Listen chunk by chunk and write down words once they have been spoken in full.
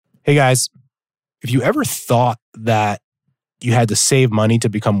Hey guys, if you ever thought that you had to save money to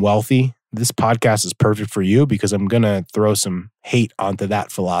become wealthy, this podcast is perfect for you because I'm going to throw some hate onto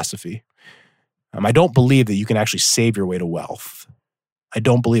that philosophy. I don't believe that you can actually save your way to wealth. I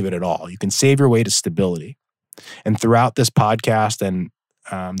don't believe it at all. You can save your way to stability. And throughout this podcast, and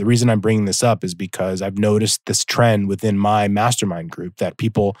the reason I'm bringing this up is because I've noticed this trend within my mastermind group that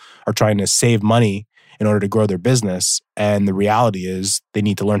people are trying to save money in order to grow their business. And the reality is they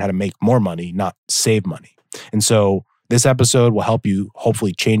need to learn how to make more money, not save money. And so this episode will help you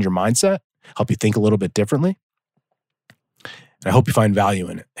hopefully change your mindset, help you think a little bit differently. And I hope you find value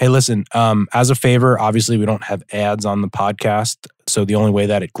in it. Hey, listen, as a favor, obviously we don't have ads on the podcast. So the only way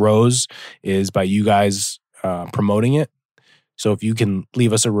that it grows is by you guys promoting it. So if you can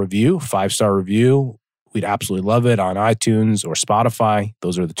leave us a review, 5-star review, we'd absolutely love it on iTunes or Spotify.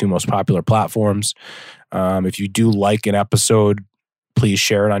 Those are the two most popular platforms. If you do like an episode, please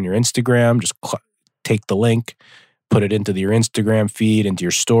share it on your Instagram. Just take the link, put it into your Instagram feed, into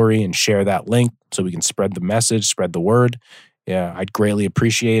your story, and share that link so we can spread the message, spread the word. Yeah, I'd greatly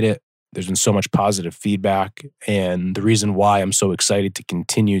appreciate it. There's been so much positive feedback. And the reason why I'm so excited to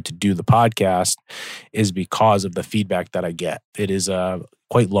continue to do the podcast is because of the feedback that I get. It is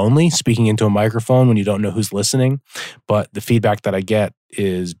quite lonely speaking into a microphone when you don't know who's listening, but the feedback that I get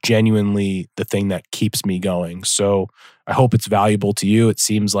is genuinely the thing that keeps me going. So I hope it's valuable to you. It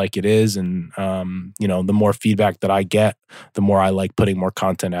seems like it is. And, the more feedback that I get, the more I like putting more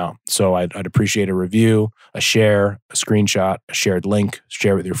content out. So I'd appreciate a review, a share, a screenshot, a shared link,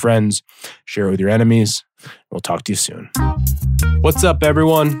 share it with your friends, share it with your enemies. We'll talk to you soon. What's up,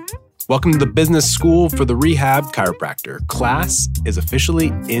 everyone? Welcome to the Business School for the Rehab Chiropractor. Class is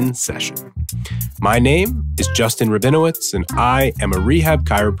officially in session. My name is Justin Rabinowitz, and I am a rehab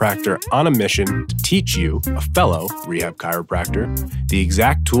chiropractor on a mission to teach you, a fellow rehab chiropractor, the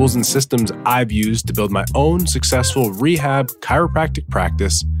exact tools and systems I've used to build my own successful rehab chiropractic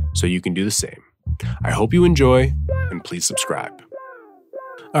practice so you can do the same. I hope you enjoy, and please subscribe.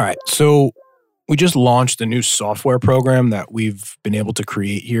 All right, so we just launched a new software program that we've been able to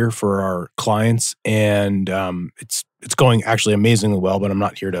create here for our clients, and it's going actually amazingly well, but I'm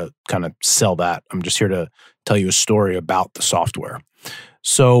not here to kind of sell that. I'm just here to tell you a story about the software.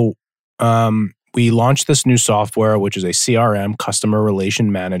 So we launched this new software, which is a CRM, customer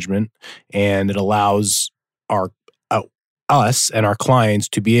relation management, and it allows us and our clients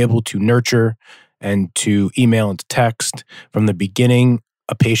to be able to nurture and to email and to text from the beginning.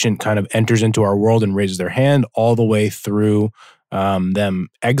 A patient kind of enters into our world and raises their hand all the way through them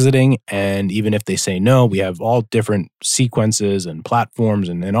exiting. And even if they say no, we have all different sequences and platforms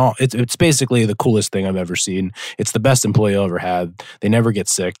and all. It's basically the coolest thing I've ever seen. It's the best employee I ever had. They never get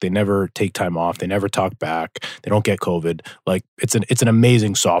sick. They never take time off. They never talk back. They don't get COVID. Like it's an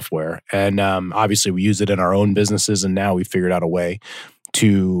amazing software. And obviously we use it in our own businesses. And now we figured out a way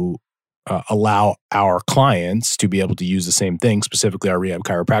to allow our clients to be able to use the same thing, specifically our rehab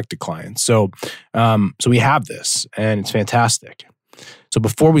chiropractic clients. So we have this, and it's fantastic. So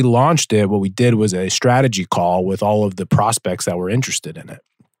before we launched it, what we did was a strategy call with all of the prospects that were interested in it.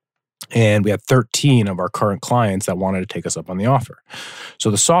 And we had 13 of our current clients that wanted to take us up on the offer. So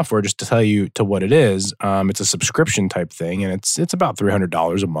the software, just to tell you to what it is, it's a subscription type thing, and it's about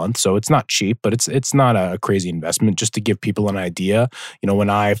 $300 a month. So it's not cheap, but it's not a crazy investment. Just to give people an idea, when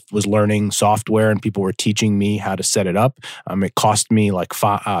I was learning software and people were teaching me how to set it up, it cost me like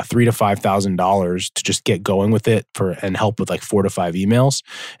 $3,000 to $5,000 to just get going with it and help with like 4 to 5 emails.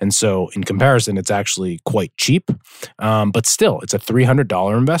 And so in comparison, it's actually quite cheap, but still, it's a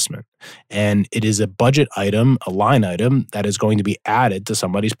 $300 investment. And it is a budget item, a line item that is going to be added to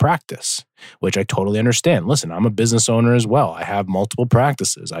somebody's practice, which I totally understand. Listen, I'm a business owner as well. I have multiple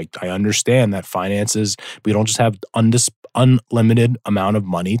practices. I understand that finances, we don't just have unlimited amount of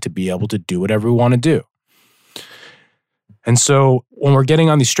money to be able to do whatever we want to do. And so when we're getting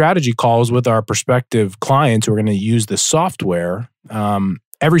on these strategy calls with our prospective clients who are going to use this software,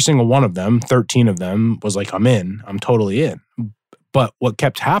 every single one of them, 13 of them, was like, I'm totally in. But what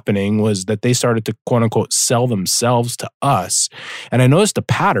kept happening was that they started to quote unquote sell themselves to us. And I noticed a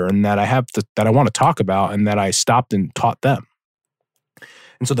pattern that I want to talk about and that I stopped and taught them.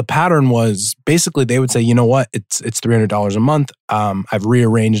 And so the pattern was basically they would say, you know what, it's $300 a month. I've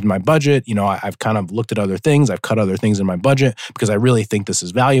rearranged my budget. I've kind of looked at other things. I've cut other things in my budget because I really think this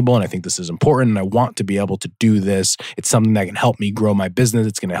is valuable and I think this is important and I want to be able to do this. It's something that can help me grow my business.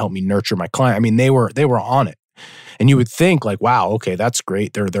 It's going to help me nurture my client. I mean, they were on it. And you would think like, wow, okay, that's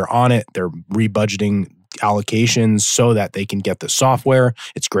great. They're on it. They're rebudgeting allocations so that they can get the software.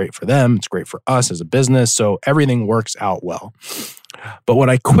 It's great for them. It's great for us as a business. So everything works out well. But what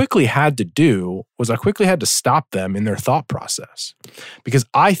I quickly had to do was I quickly had to stop them in their thought process, because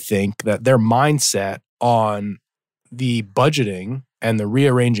I think that their mindset on the budgeting and the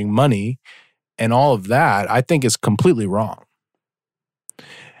rearranging money and all of that, I think is completely wrong.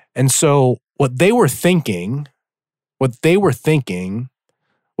 And so what they were thinking was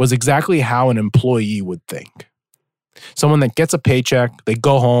exactly how an employee would think. Someone that gets a paycheck, they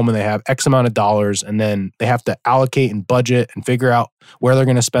go home and they have X amount of dollars, and then they have to allocate and budget and figure out where they're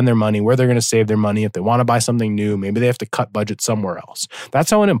going to spend their money, where they're going to save their money. If they want to buy something new, maybe they have to cut budget somewhere else.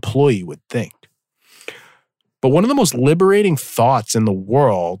 That's how an employee would think. But one of the most liberating thoughts in the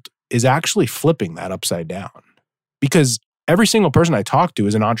world is actually flipping that upside down. Because every single person I talk to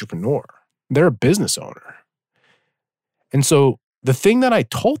is an entrepreneur. They're a business owner. And so the thing that I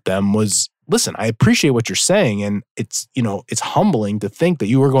told them was, listen, I appreciate what you're saying, and it's humbling to think that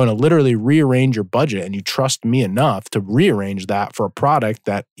you are going to literally rearrange your budget and you trust me enough to rearrange that for a product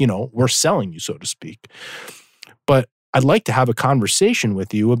that, we're selling you, so to speak. But I'd like to have a conversation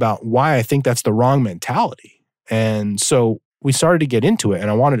with you about why I think that's the wrong mentality. And so we started to get into it, and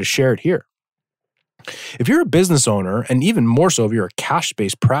I wanted to share it here. If you're a business owner, and even more so if you're a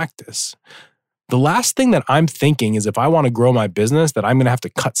cash-based practice, the last thing that I'm thinking is if I want to grow my business, that I'm going to have to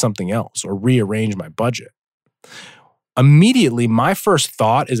cut something else or rearrange my budget. Immediately, my first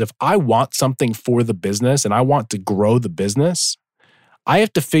thought is if I want something for the business and I want to grow the business, I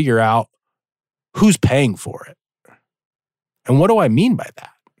have to figure out who's paying for it. And what do I mean by that?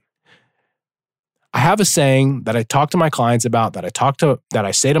 I have a saying that I talk to my clients about, that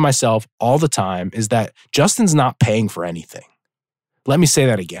I say to myself all the time, is that Justin's not paying for anything. Let me say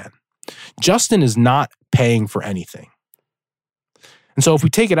that again. Justin is not paying for anything. And so if we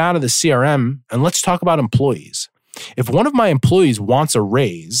take it out of the CRM and let's talk about employees. If one of my employees wants a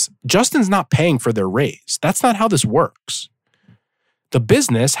raise, Justin's not paying for their raise. That's not how this works. The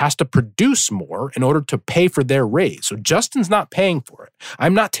business has to produce more in order to pay for their raise. So Justin's not paying for it.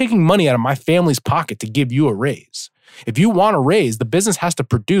 I'm not taking money out of my family's pocket to give you a raise. If you want a raise, the business has to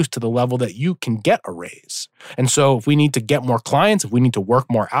produce to the level that you can get a raise. And so if we need to get more clients, if we need to work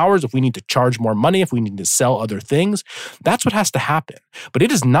more hours, if we need to charge more money, if we need to sell other things, that's what has to happen. But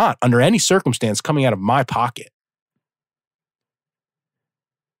it is not under any circumstance coming out of my pocket.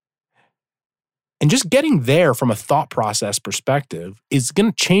 And just getting there from a thought process perspective is going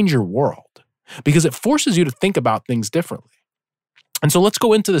to change your world because it forces you to think about things differently. And so let's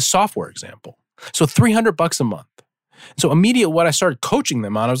go into the software example. So $300 a month. So immediately what I started coaching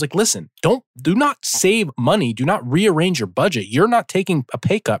them on, I was like, listen, do not save money. Do not rearrange your budget. You're not taking a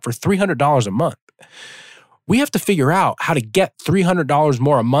pay cut for $300 a month. We have to figure out how to get $300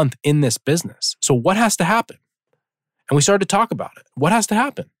 more a month in this business. So what has to happen? And we started to talk about it. What has to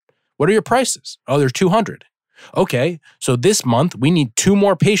happen? What are your prices? Oh, they're $200. Okay, so this month we need 2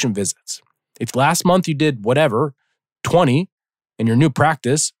 more patient visits. If last month you did 20 in your new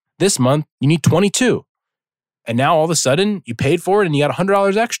practice, this month you need 22. And now all of a sudden you paid for it and you got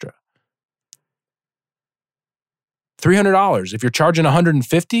 $100 extra. $300. If you're charging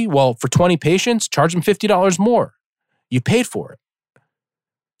 $150, well, for 20 patients, charge them $50 more. You paid for it.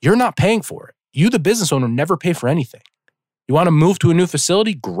 You're not paying for it. You, the business owner, never pay for anything. You want to move to a new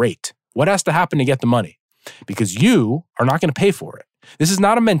facility? Great. What has to happen to get the money? Because you are not going to pay for it. This is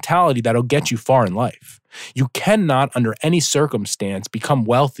not a mentality that'll get you far in life. You cannot, under any circumstance, become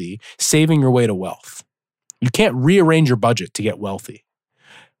wealthy saving your way to wealth. You can't rearrange your budget to get wealthy.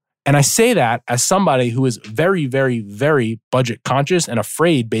 And I say that as somebody who is very, very, very budget conscious and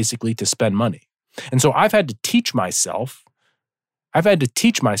afraid basically to spend money. And so I've had to teach myself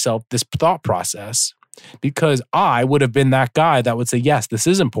this thought process because I would have been that guy that would say, yes, this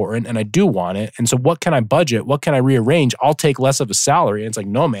is important and I do want it. And so what can I budget? What can I rearrange? I'll take less of a salary. And it's like,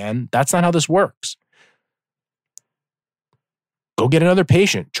 no, man, that's not how this works. Go get another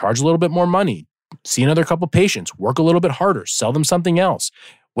patient, charge a little bit more money, see another couple patients, work a little bit harder, sell them something else.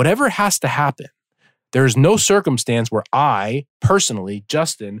 Whatever has to happen. There is no circumstance where I personally,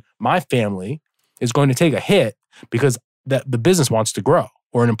 Justin, my family is going to take a hit because the business wants to grow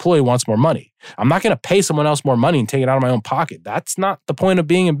or an employee wants more money. I'm not going to pay someone else more money and take it out of my own pocket. That's not the point of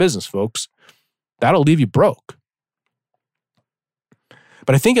being in business, folks. That'll leave you broke.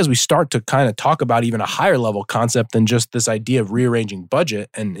 But I think as we start to kind of talk about even a higher level concept than just this idea of rearranging budget,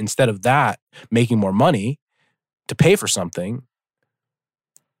 and instead of that, making more money to pay for something,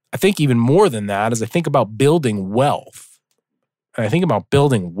 I think even more than that, as I think about building wealth, and I think about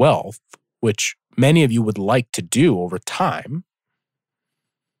building wealth, which many of you would like to do over time,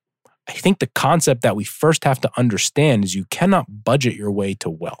 I think the concept that we first have to understand is you cannot budget your way to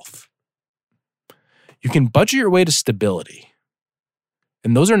wealth. You can budget your way to stability.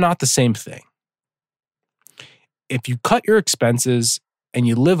 And those are not the same thing. If you cut your expenses and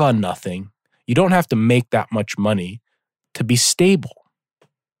you live on nothing, you don't have to make that much money to be stable.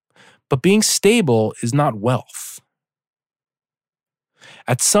 But being stable is not wealth.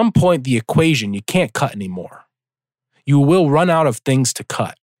 At some point, the equation, you can't cut anymore. You will run out of things to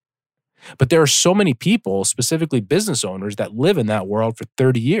cut. But there are so many people, specifically business owners, that live in that world for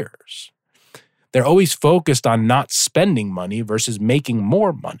 30 years. They're always focused on not spending money versus making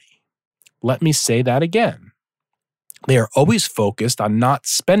more money. Let me say that again. They are always focused on not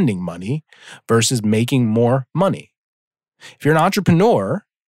spending money versus making more money. If you're an entrepreneur,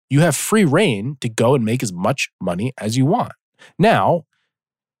 you have free reign to go and make as much money as you want. Now,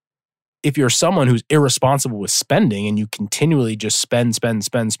 if you're someone who's irresponsible with spending and you continually just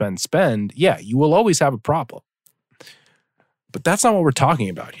spend, yeah, you will always have a problem. But that's not what we're talking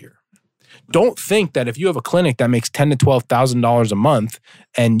about here. Don't think that if you have a clinic that makes $10,000 to $12,000 a month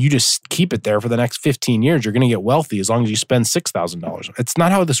and you just keep it there for the next 15 years, you're going to get wealthy as long as you spend $6,000. It's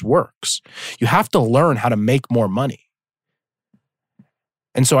not how this works. You have to learn how to make more money.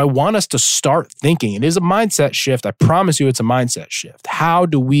 And so I want us to start thinking. It is a mindset shift. I promise you it's a mindset shift. How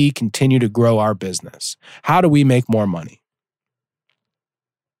do we continue to grow our business? How do we make more money?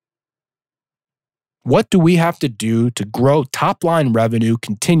 What do we have to do to grow top-line revenue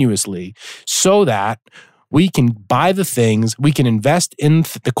continuously so that we can buy the things, we can invest in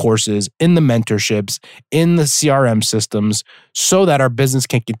the courses, in the mentorships, in the CRM systems so that our business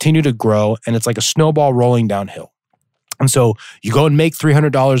can continue to grow and it's like a snowball rolling downhill? And so you go and make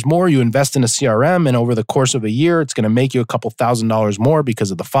 $300 more, you invest in a CRM, and over the course of a year, it's going to make you a couple $1,000s more because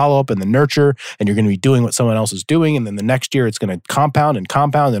of the follow-up and the nurture, and you're going to be doing what someone else is doing. And then the next year, it's going to compound,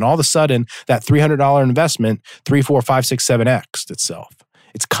 and all of a sudden, that $300 investment, 3, 4, 5, 6, 7x itself.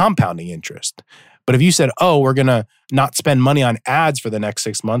 It's compounding interest. But if you said, oh, we're going to not spend money on ads for the next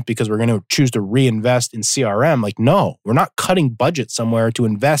 6 months because we're going to choose to reinvest in CRM, like, no, we're not cutting budget somewhere to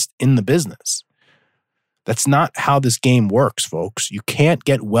invest in the business. That's not how this game works, folks. You can't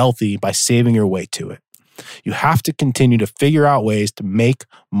get wealthy by saving your way to it. You have to continue to figure out ways to make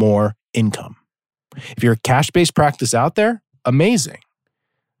more income. If you're a cash-based practice out there, amazing.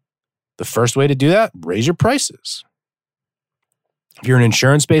 The first way to do that, raise your prices. If you're an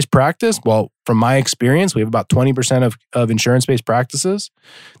insurance-based practice, well, from my experience, we have about 20% of insurance-based practices.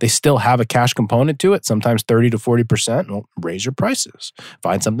 They still have a cash component to it, sometimes 30 to 40%. Well, raise your prices.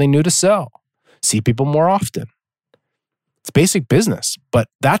 Find something new to sell. See people more often. It's basic business, but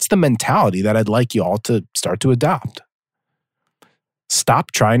that's the mentality that I'd like you all to start to adopt. Stop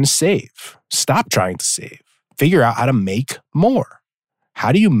trying to save. Stop trying to save. Figure out how to make more.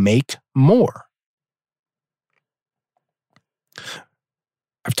 How do you make more?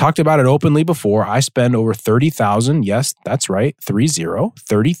 I've talked about it openly before. I spend over $30,000, yes, that's right,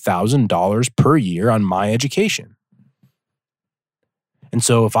 $30,000 per year on my education. And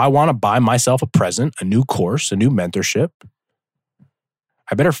so if I want to buy myself a present, a new course, a new mentorship,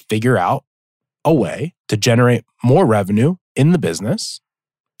 I better figure out a way to generate more revenue in the business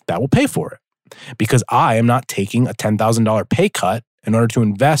that will pay for it. Because I am not taking a $10,000 pay cut in order to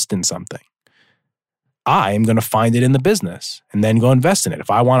invest in something. I am going to find it in the business and then go invest in it. If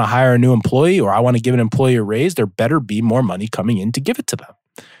I want to hire a new employee or I want to give an employee a raise, there better be more money coming in to give it to them.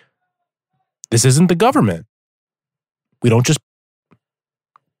 This isn't the government. We don't just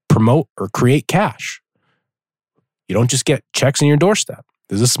promote or create cash. You don't just get checks on your doorstep.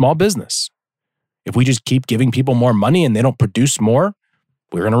 This is a small business. If we just keep giving people more money and they don't produce more,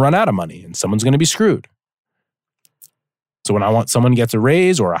 we're going to run out of money and someone's going to be screwed. So when I want someone gets a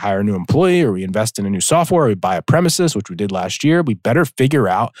raise or I hire a new employee or we invest in a new software or we buy a premises, which we did last year, we better figure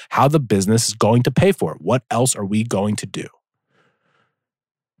out how the business is going to pay for it. What else are we going to do?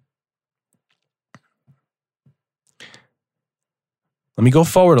 Let me go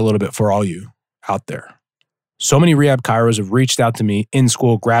forward a little bit for all you out there. So many rehab chiros have reached out to me in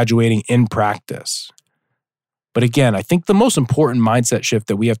school, graduating, in practice. But again, I think the most important mindset shift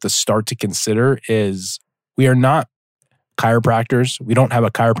that we have to start to consider is we are not chiropractors. We don't have a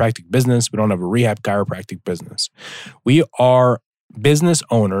chiropractic business. We don't have a rehab chiropractic business. We are business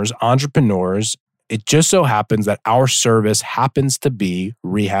owners, entrepreneurs. It just so happens that our service happens to be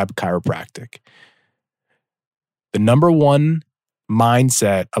rehab chiropractic. The number one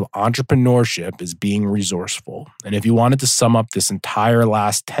mindset of entrepreneurship is being resourceful. And if you wanted to sum up this entire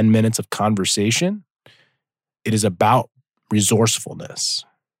last 10 minutes of conversation, it is about resourcefulness.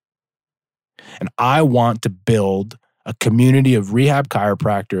 And I want to build a community of rehab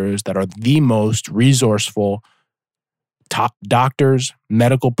chiropractors that are the most resourceful top doctors,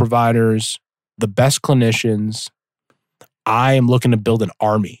 medical providers, the best clinicians, I am looking to build an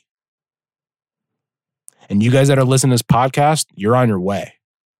army. And you guys that are listening to this podcast, you're on your way.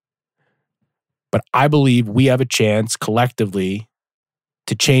 But I believe we have a chance collectively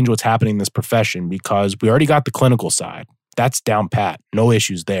to change what's happening in this profession because we already got the clinical side. That's down pat. No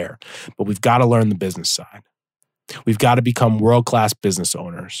issues there. But we've got to learn the business side. We've got to become world-class business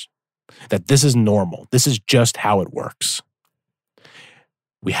owners. That this is normal. This is just how it works.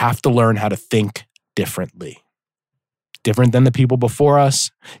 We have to learn how to think differently. Different than the people before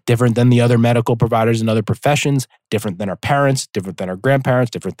us, different than the other medical providers in other professions, different than our parents, different than our grandparents,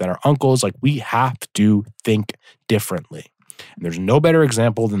 different than our uncles. Like, we have to think differently. And there's no better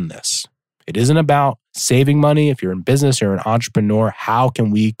example than this. It isn't about saving money. If you're in business, you're an entrepreneur, how can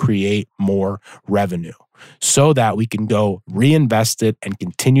we create more revenue so that we can go reinvest it and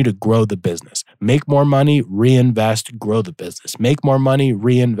continue to grow the business? Make more money, reinvest, grow the business. Make more money,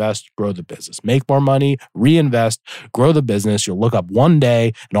 reinvest, grow the business. Make more money, reinvest, grow the business. You'll look up one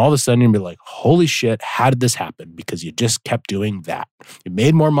day and all of a sudden you'll be like, holy shit, how did this happen? Because you just kept doing that. You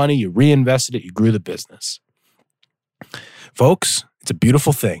made more money, you reinvested it, you grew the business. Folks, it's a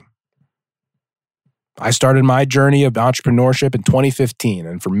beautiful thing. I started my journey of entrepreneurship in 2015,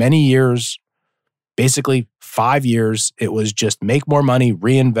 and for many years, basically 5 years, it was just make more money,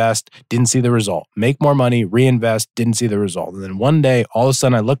 reinvest, didn't see the result. Make more money, reinvest, didn't see the result. And then one day, all of a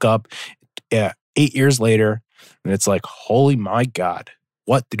sudden I look up 8 years later, and it's like, holy my God,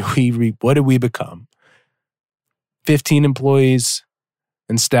 what did we become? 15 employees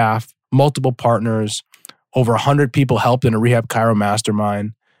and staff, multiple partners, over 100 people helped in a rehab chiro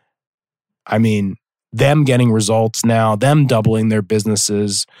mastermind. I mean, them getting results now, them doubling their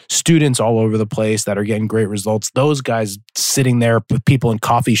businesses, students all over the place that are getting great results. Those guys sitting there with people in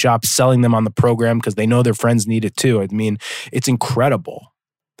coffee shops, selling them on the program because they know their friends need it too. I mean, it's incredible.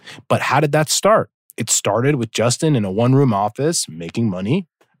 But how did that start? It started with Justin in a one-room office, making money,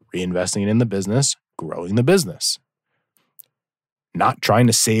 reinvesting it in the business, growing the business. Not trying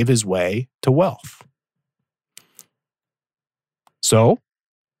to save his way to wealth. So,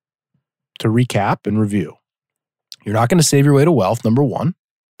 to recap and review, you're not going to save your way to wealth, number one.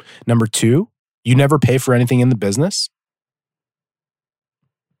 Number two, you never pay for anything in the business.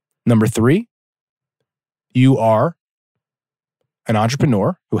 Number three, you are an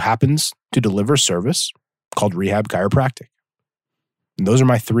entrepreneur who happens to deliver a service called rehab chiropractic. And those are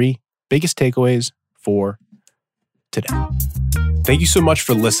my 3 biggest takeaways for today. Thank you so much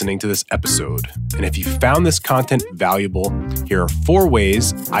for listening to this episode. And if you found this content valuable, here are 4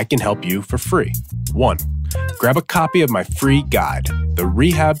 ways I can help you for free. 1, grab a copy of my free guide, the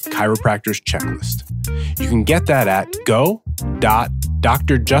Rehab Chiropractor's Checklist. You can get that at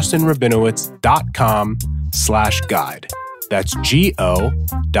go.drjustinrabinowitz.com/guide. That's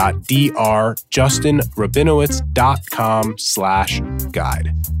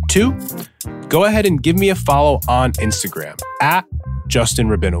go.drjustinrabinowitz.com/guide. 2, go ahead and give me a follow on Instagram at Justin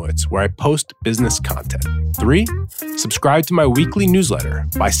Rabinowitz, where I post business content. 3, subscribe to my weekly newsletter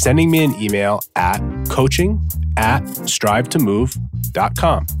by sending me an email at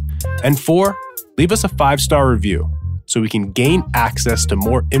coaching@strivetomove.com. And 4, leave us a 5-star review so we can gain access to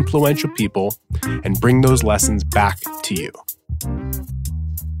more influential people and bring those lessons back to you.